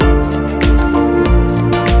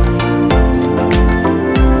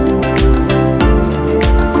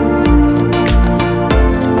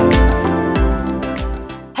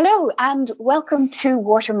welcome to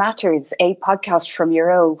Water Matters, a podcast from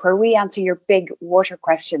Euro, where we answer your big water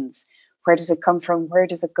questions. Where does it come from? Where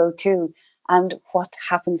does it go to? And what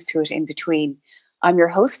happens to it in between? I'm your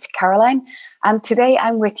host, Caroline, and today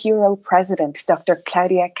I'm with Euro President, Dr.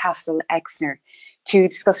 Claudia Castel-Exner, to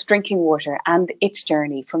discuss drinking water and its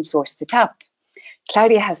journey from source to tap.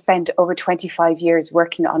 Claudia has spent over 25 years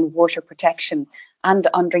working on water protection and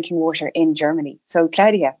on drinking water in Germany. So,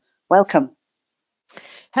 Claudia, welcome.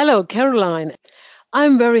 Hello, Caroline.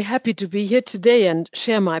 I'm very happy to be here today and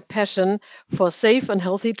share my passion for safe and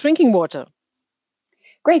healthy drinking water.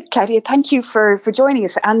 Great, Claudia. Thank you for joining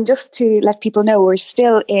us. And just to let people know, we're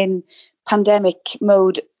still in pandemic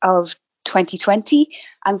mode of 2020.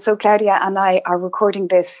 And so Claudia and I are recording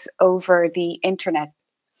this over the internet.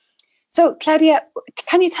 So, Claudia,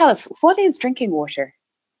 can you tell us what is drinking water?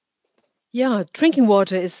 Yeah, drinking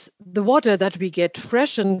water is the water that we get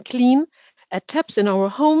fresh and clean at taps in our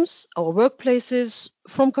homes, our workplaces,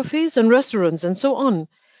 from cafes and restaurants, and so on.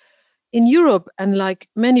 In Europe, and like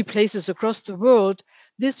many places across the world,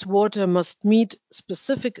 this water must meet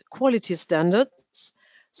specific quality standards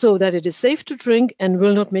so that it is safe to drink and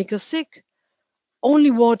will not make us sick.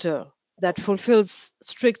 Only water that fulfills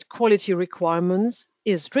strict quality requirements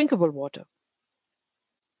is drinkable water.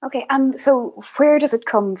 Okay, and so where does it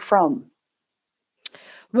come from?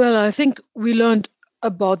 Well, I think we learned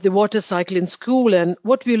about the water cycle in school, and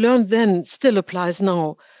what we learned then still applies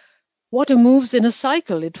now. Water moves in a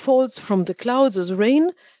cycle. It falls from the clouds as rain,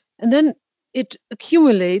 and then it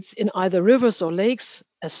accumulates in either rivers or lakes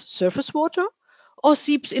as surface water, or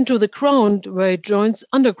seeps into the ground where it joins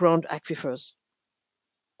underground aquifers.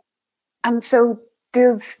 And so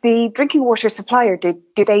does the drinking water supplier, do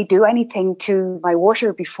they do anything to my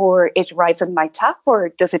water before it arrives in my tap, or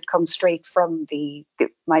does it come straight from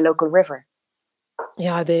my local river?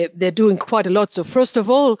 Yeah, they're doing quite a lot. So, first of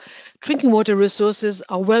all, drinking water resources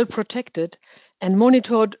are well protected and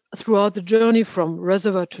monitored throughout the journey from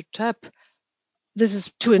reservoir to tap. This is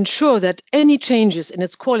to ensure that any changes in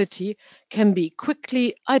its quality can be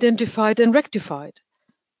quickly identified and rectified.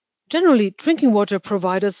 Generally, drinking water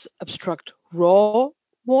providers abstract raw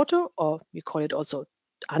water, or we call it also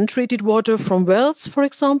untreated water from wells, for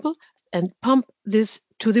example, and pump this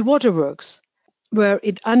to the waterworks, where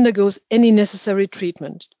it undergoes any necessary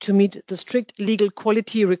treatment to meet the strict legal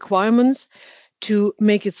quality requirements to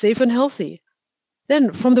make it safe and healthy.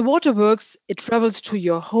 Then, from the waterworks, it travels to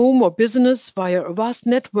your home or business via a vast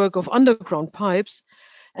network of underground pipes.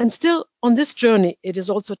 And still, on this journey, it is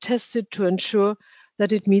also tested to ensure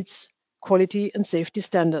that it meets quality and safety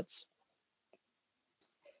standards.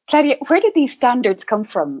 Claudia, where did these standards come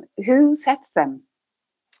from? Who sets them?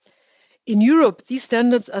 In Europe, these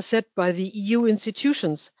standards are set by the EU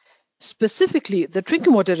institutions. Specifically, the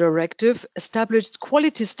Drinking Water Directive established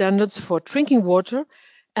quality standards for drinking water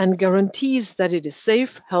and guarantees that it is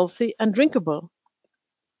safe, healthy, and drinkable.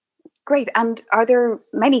 Great. And are there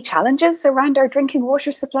many challenges around our drinking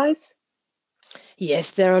water supplies?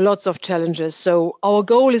 Yes, there are lots of challenges. So, our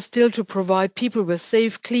goal is still to provide people with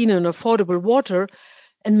safe, clean, and affordable water,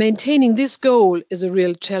 and maintaining this goal is a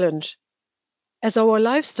real challenge. As our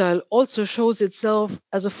lifestyle also shows itself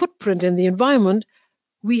as a footprint in the environment,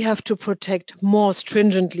 we have to protect more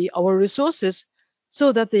stringently our resources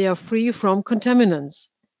so that they are free from contaminants.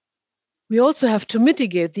 We also have to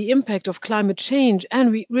mitigate the impact of climate change, and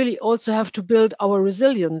we really also have to build our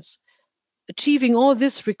resilience. Achieving all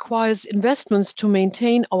this requires investments to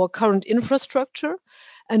maintain our current infrastructure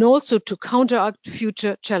and also to counteract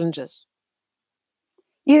future challenges.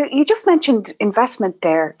 You just mentioned investment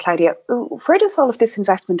there, Claudia. Where does all of this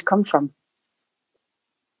investment come from?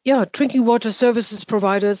 Yeah, drinking water services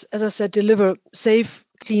providers, as I said, deliver safe,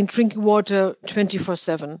 clean drinking water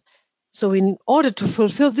 24/7. So, in order to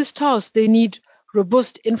fulfill this task, they need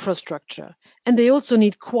robust infrastructure and they also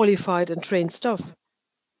need qualified and trained staff.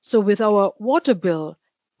 So, with our water bill,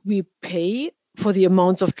 we pay for the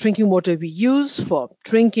amounts of drinking water we use for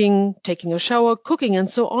drinking, taking a shower, cooking, and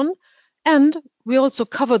so on. And we also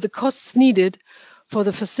cover the costs needed for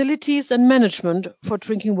the facilities and management for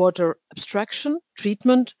drinking water abstraction,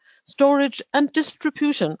 treatment, storage, and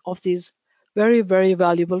distribution of these very, very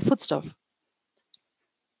valuable foodstuff.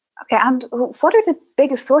 Okay, and what are the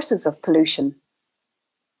biggest sources of pollution?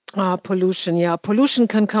 Pollution. Yeah, pollution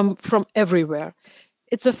can come from everywhere.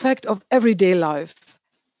 It's a fact of everyday life.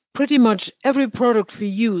 Pretty much every product we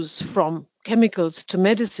use, from chemicals to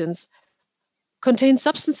medicines, contains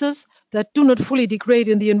substances that do not fully degrade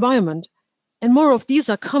in the environment. And more of these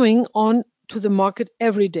are coming on to the market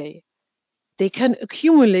every day. They can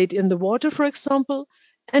accumulate in the water, for example,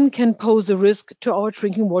 and can pose a risk to our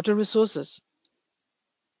drinking water resources.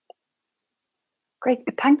 Great.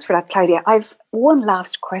 Thanks for that, Claudia. I've one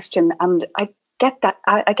last question, and I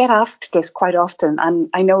get asked this quite often, and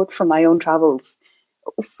I know it from my own travels.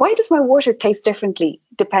 Why does my water taste differently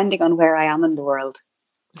depending on where I am in the world?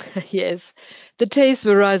 Yes, the taste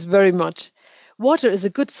varies very much. Water is a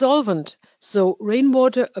good solvent, so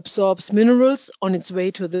rainwater absorbs minerals on its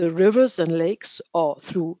way to the rivers and lakes or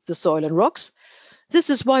through the soil and rocks. This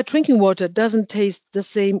is why drinking water doesn't taste the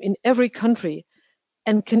same in every country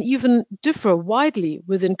and can even differ widely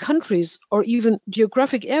within countries or even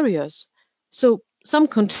geographic areas. So, some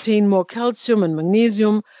contain more calcium and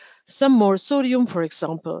magnesium, some more sodium, for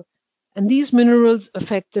example, and these minerals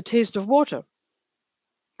affect the taste of water.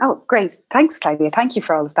 Oh, great. Thanks, Claudia. Thank you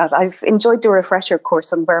for all of that. I've enjoyed the refresher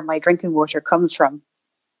course on where my drinking water comes from.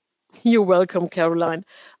 You're welcome, Caroline.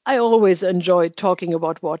 I always enjoy talking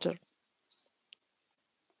about water.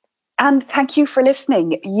 And thank you for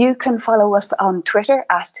listening. You can follow us on Twitter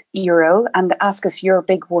at Euro and ask us your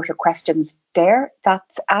big water questions there.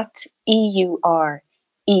 That's at EUREAU,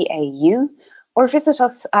 or visit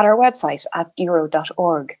us at our website at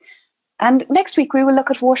euro.org. And next week we will look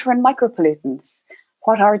at water and micropollutants.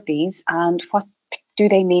 What are these and what do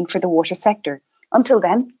they mean for the water sector? Until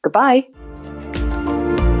then, goodbye.